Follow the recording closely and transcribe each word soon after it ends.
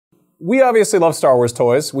we obviously love Star Wars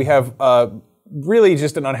toys. We have really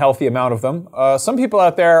just an unhealthy amount of them. Some people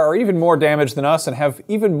out there are even more damaged than us and have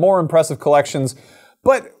even more impressive collections.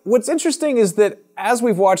 But what's interesting is that as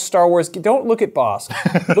we've watched Star Wars, don't look at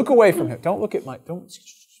Bosk. Look away from him. Don't look at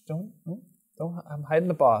don't, I'm hiding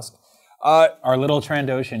the Bosk. Our little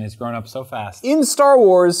Trandoshan has grown up so fast. In Star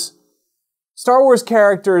Wars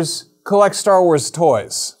characters collect Star Wars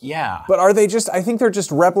toys. Yeah. But are they just, I think they're just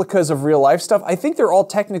replicas of real life stuff. I think they're all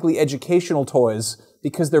technically educational toys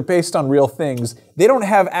because they're based on real things. They don't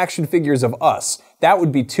have action figures of us. That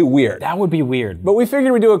would be too weird. That would be weird. But we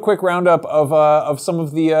figured we'd do a quick roundup of some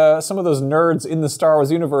of those nerds in the Star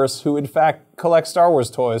Wars universe who in fact collect Star Wars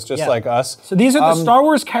toys just like us. So these are the Star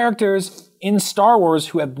Wars characters in Star Wars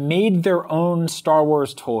who have made their own Star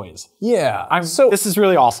Wars toys. Yeah. So this is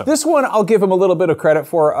really awesome. This one I'll give him a little bit of credit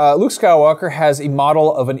for. Luke Skywalker has a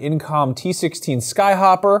model of an Incom T-16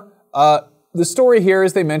 Skyhopper. The story here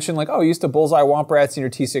is they mention like, oh, you used to bullseye womp rats in your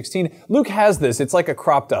T-16. Luke has this. It's like a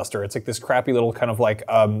crop duster. It's like this crappy little kind of like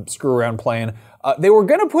screw around plane. They were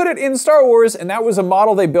gonna put it in Star Wars, and that was a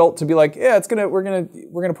model they built to be like, yeah, we're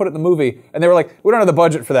gonna put it in the movie. And they were like, we don't have the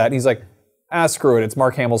budget for that. And he's like, screw it. It's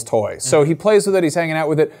Mark Hamill's toy. So he plays with it. He's hanging out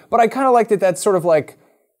with it. But I kind of like that. That's sort of like,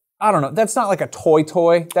 I don't know. That's not like a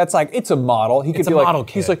toy. That's like it's a model. He could be like, model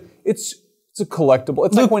kit. He's like, it's a collectible.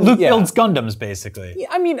 It's Luke, like when Luke builds Gundams, basically. Yeah,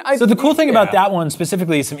 I mean, so the cool thing about that one,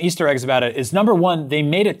 specifically, some Easter eggs about it, is number one, they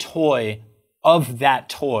made a toy of that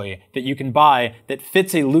toy that you can buy that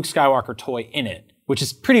fits a Luke Skywalker toy in it, which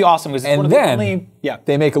is pretty awesome. Because it's one of the only,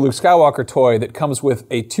 they make a Luke Skywalker toy that comes with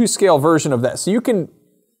a 2-scale version of that, so you can.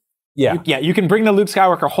 You can bring the Luke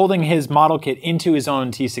Skywalker holding his model kit into his own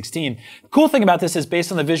T-16. The cool thing about this is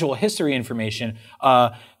based on the visual history information,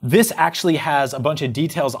 this actually has a bunch of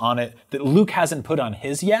details on it that Luke hasn't put on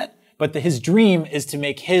his yet, but his dream is to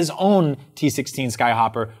make his own T-16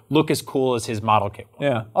 Skyhopper look as cool as his model kit.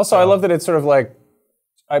 Yeah. Also, I love that it's sort of like,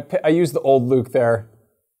 I use the old Luke there,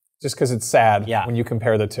 just because it's sad when you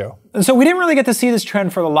compare the two. And so we didn't really get to see this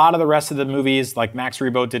trend for a lot of the rest of the movies. Like Max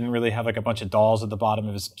Rebo didn't really have like a bunch of dolls at the bottom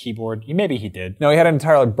of his keyboard. Maybe he did. No, he had an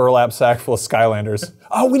entire like burlap sack full of Skylanders.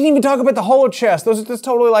 Oh, we didn't even talk about the holo chest. That's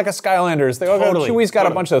totally like a Skylanders. Chewie's got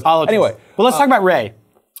a bunch of those. Anyway. Well, let's talk about Rey.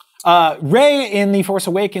 Rey in The Force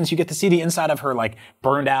Awakens, you get to see the inside of her like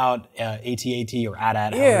burned out AT-AT or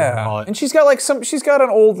AT-AT. Yeah, and she's got like she's got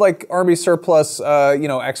an old like Army surplus,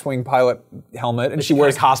 X-wing pilot helmet, and she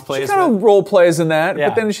wears cosplays. She kind of role plays in that,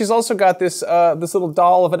 but then she's also got this this little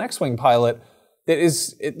doll of an X-wing pilot that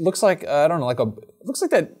is. It looks like I don't know, like it looks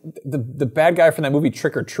like that the bad guy from that movie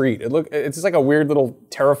Trick or Treat. It's just like a weird little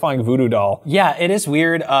terrifying voodoo doll. Yeah, it is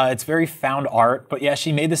weird. It's very found art, but yeah,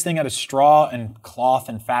 she made this thing out of straw and cloth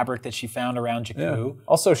and fabric that she found around Jakku. Yeah.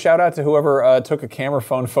 Also, shout out to whoever took a camera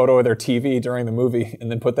phone photo of their TV during the movie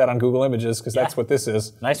and then put that on Google Images because that's what this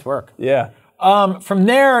is. Nice work. Yeah. From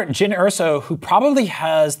there, Jyn Erso, who probably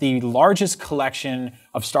has the largest collection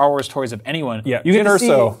of Star Wars toys of anyone. Yeah, Jyn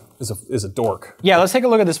Erso is a dork. Yeah, let's take a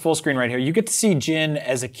look at this full screen right here. You get to see Jyn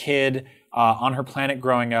as a kid on her planet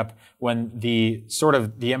growing up when the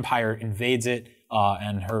Empire invades it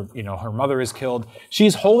and her mother is killed.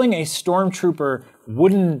 She's holding a stormtrooper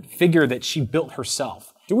wooden figure that she built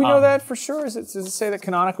herself. Do we know that for sure? Does it say that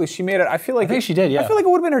canonically she made it? I think she did, yeah. I feel like it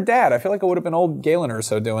would have been her dad. I feel like it would have been old Galen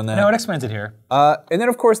Erso doing that. No, it explains it here. And then,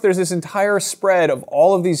 of course, there's this entire spread of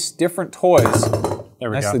all of these different toys. There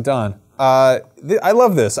we go. Nicely done. I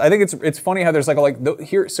love this. I think it's funny how there's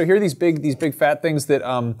here are these big fat things that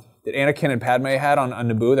that Anakin and Padme had on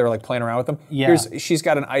Naboo. They were like playing around with them. Yeah. She's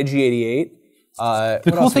got an IG-88.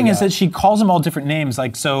 The cool thing is that she calls them all different names.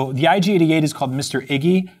 Like, so the IG-88 is called Mr.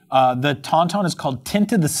 Iggy. The Tauntaun is called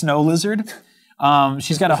Tinted the Snow Lizard.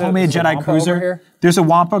 She's got a homemade Jedi cruiser. There's a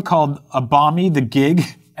Wampa called Abami the Gig.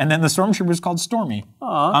 And then the Stormtrooper is called Stormy.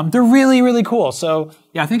 They're really, really cool. So,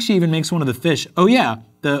 yeah, I think she even makes one of the fish. Oh, yeah,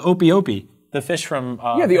 the Opie Opie. The fish from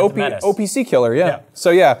the OPC killer, yeah. So,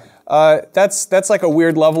 yeah. That's like a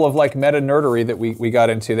weird level of like meta nerdery that we got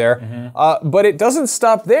into there. But it doesn't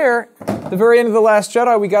stop there. At the very end of The Last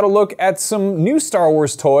Jedi, we got to look at some new Star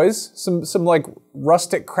Wars toys, some like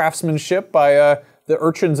rustic craftsmanship by the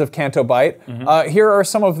urchins of Canto Bight. Here are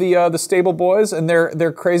some of the stable boys, and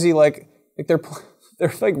they're crazy like they're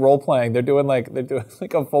like role playing. They're doing like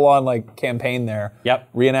a full on like campaign there. Yep.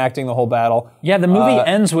 Reenacting the whole battle. Yeah, the movie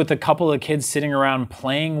ends with a couple of kids sitting around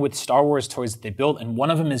playing with Star Wars toys that they built, and one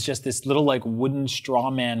of them is just this little like wooden straw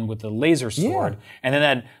man with a laser sword, and then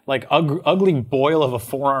that like ugly boil of a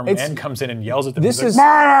four-armed man comes in and yells at them.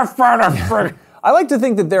 I like to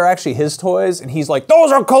think that they're actually his toys, and he's like,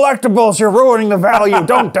 those are collectibles, you're ruining the value,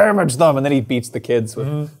 don't damage them. And then he beats the kids with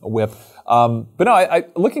a whip. But no,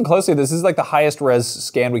 looking closely, this is like the highest res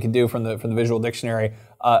scan we can do from the visual dictionary.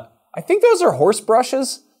 I think those are horse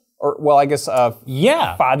brushes. Or, well, I guess,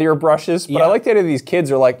 fathier brushes. But I like the idea that these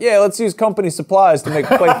kids are like, yeah, let's use company supplies to make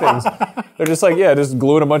playthings. They're just like, yeah, just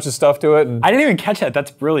gluing a bunch of stuff to it. And I didn't even catch that.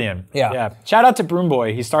 That's brilliant. Yeah. Shout out to Broom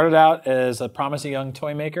Boy. He started out as a promising young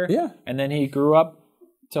toy maker. Yeah. And then he grew up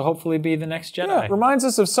to hopefully be the next Jedi. Yeah, it reminds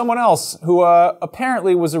us of someone else who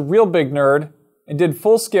apparently was a real big nerd and did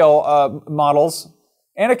full-scale models.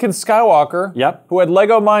 Anakin Skywalker, who had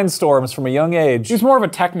Lego Mindstorms from a young age. He's more of a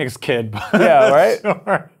Technics kid. Yeah, right?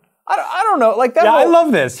 Sure. I don't know, like that. Yeah, I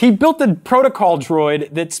love this. He built a protocol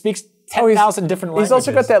droid that speaks 10,000 different languages. He's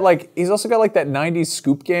also got that that '90s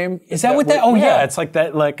Scoop game. Is that what that? Oh yeah, it's like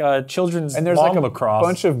that children's and there's like a lacrosse.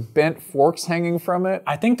 Bunch of bent forks hanging from it.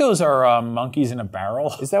 I think those are monkeys in a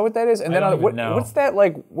barrel. Is that what that is? And then what's that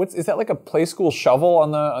like? Is that like a play school shovel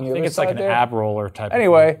on the other side? I think it's like an ab roller type.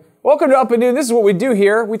 Anyway, welcome to Up and Doing. This is what we do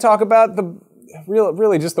here. We talk about the.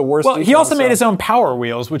 Really just the worst. Well, he also made his own Power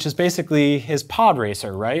Wheels, which is basically his pod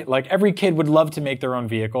racer, right? Like every kid would love to make their own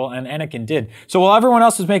vehicle, and Anakin did. So while everyone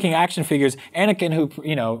else was making action figures, Anakin, who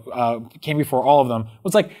came before all of them,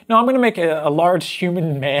 was like, no, I'm going to make a large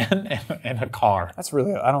human man and a car. That's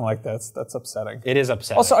really, I don't like that. That's upsetting. It is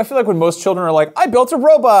upsetting. Also, I feel like when most children are like, I built a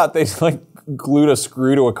robot, they just like glued a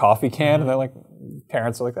screw to a coffee can, and they're like,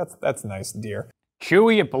 parents are like, that's nice, dear.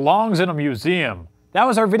 Chewie, it belongs in a museum. That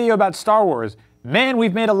was our video about Star Wars. Man,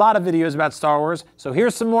 we've made a lot of videos about Star Wars, so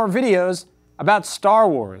here's some more videos about Star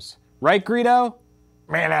Wars. Right, Greedo?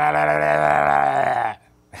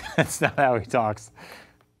 That's not how he talks.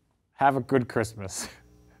 Have a good Christmas.